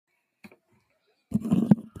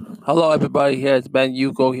Hello, everybody. Here it's Ben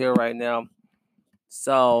Yuko here right now.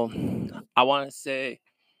 So, I want to say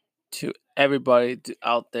to everybody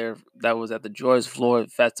out there that was at the George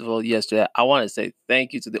Floyd Festival yesterday, I want to say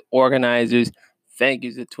thank you to the organizers. Thank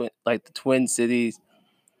you to the Twin Cities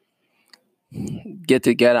get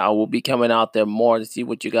together. I will be coming out there more to see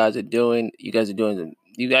what you guys are doing. You guys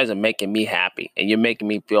are making me happy, and you're making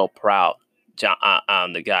me feel proud.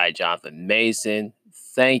 I'm the guy, Jonathan Mason.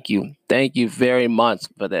 Thank you very much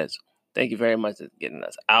for this. Thank you very much for getting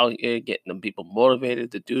us out here, getting the people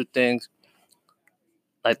motivated to do things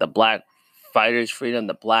like the Black Fighters Freedom,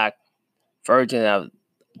 the Black Virgin of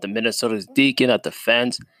the Minnesota's Deacon of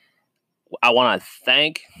Defense. I want to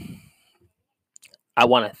thank. I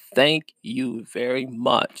want to thank you very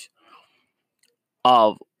much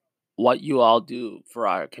of what you all do for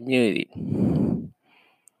our community.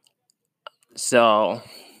 So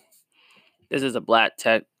this is a Black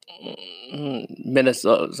Tech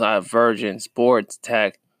Minnesota Virgin Sports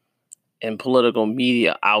Tech and political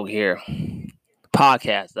media out here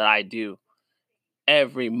podcast that I do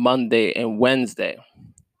every Monday and Wednesday.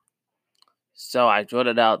 So I put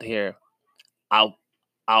it out here. I'll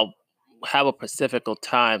have a Pacifical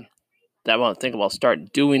time that I want to think about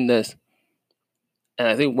start doing this. And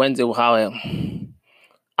I think Wednesday will have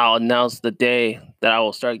I'll announce the day that I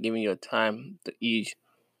will start giving you a time that each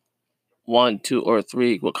 1, 2, or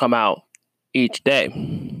 3 will come out each day.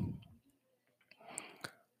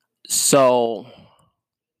 So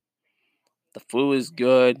the food is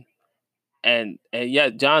good. And yeah,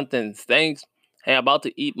 Jonathan, thanks. Hey, I'm about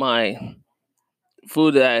to eat my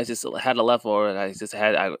food that I just had a leftover.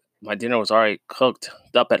 My dinner was already cooked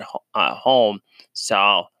up at home,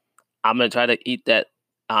 so I'm gonna try to eat that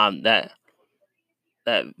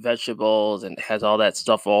vegetables and has all that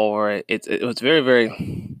stuff over it. It was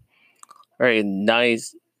very very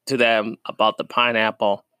nice to them about the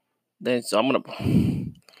pineapple. Then so I'm gonna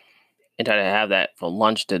and try to have that for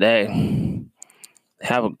lunch today.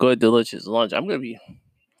 Have a good delicious lunch. I'm gonna be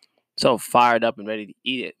so fired up and ready to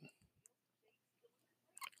eat it.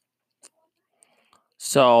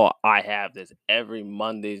 So I have this every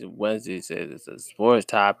Mondays and Wednesdays. It's a sports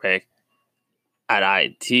topic, an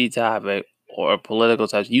IT topic, or a political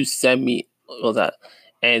topic. You send me all that,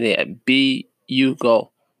 and then at B you go.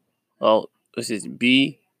 Well, this is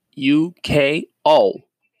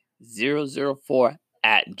BUKO004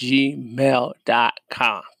 at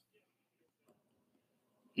gmail.com.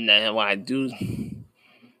 And then when I do,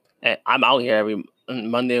 I'm out here every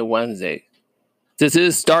Monday and Wednesday. This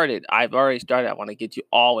is started. I've already started. I want to get you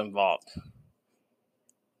all involved.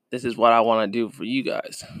 This is what I want to do for you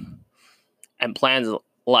guys. And plans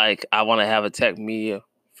like I want to have a tech media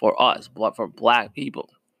for us, but for Black people.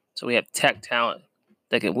 So we have tech talent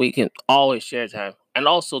that we can always share time. And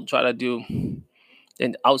also try to do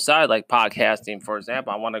and outside like podcasting, for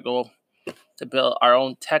example, I want to go to build our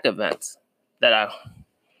own tech events that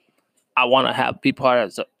I want to have be part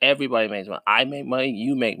of. So everybody makes money. I make money,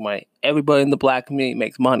 you make money. Everybody in the Black community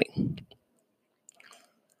makes money.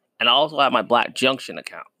 And I also have my Black Junction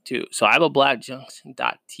account too. So I have a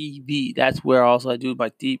blackjunction.tv. That's where also I do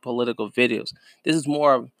my deep political videos. This is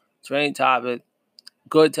more of training topic,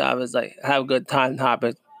 good topics, like have good time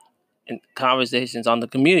topics and conversations on the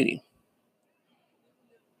community.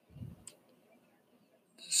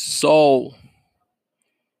 So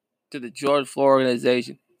to the George Floyd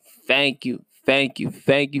organization, thank you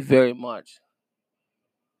very much.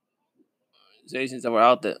 Organizations that were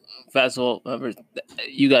out there, festival members,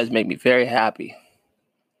 you guys make me very happy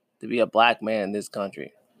to be a Black man in this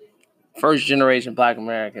country. First generation Black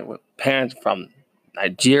American with parents from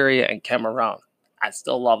Nigeria and Cameroon. I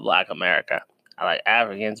still love Black America. I like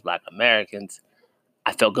Africans, Black Americans.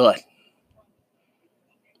 I feel good.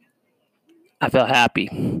 I feel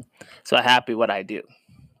happy. So happy what I do.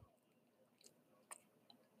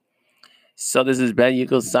 So this is Ben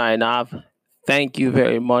Yuko signing off. Thank you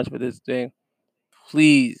very much for this thing.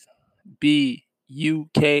 Please be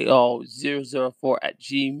UKO004 at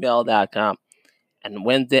gmail.com. And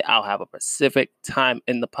Wednesday, I'll have a Pacific time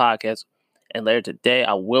in the podcast. And later today,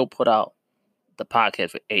 I will put out the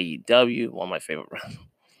podcast for AEW, one of my favorite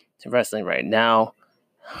wrestling right now.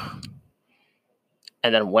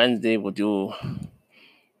 And then Wednesday,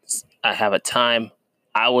 I have a time.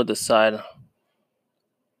 I will decide.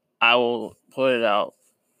 I will put it out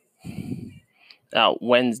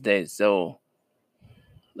Wednesday. So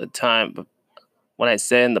the time, when I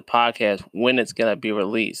say in the podcast, when it's going to be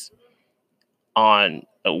released on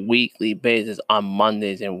a weekly basis on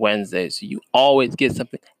Mondays and Wednesdays. So you always get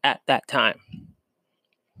something at that time.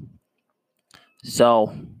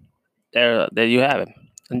 So there you have it.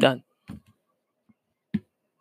 I'm done.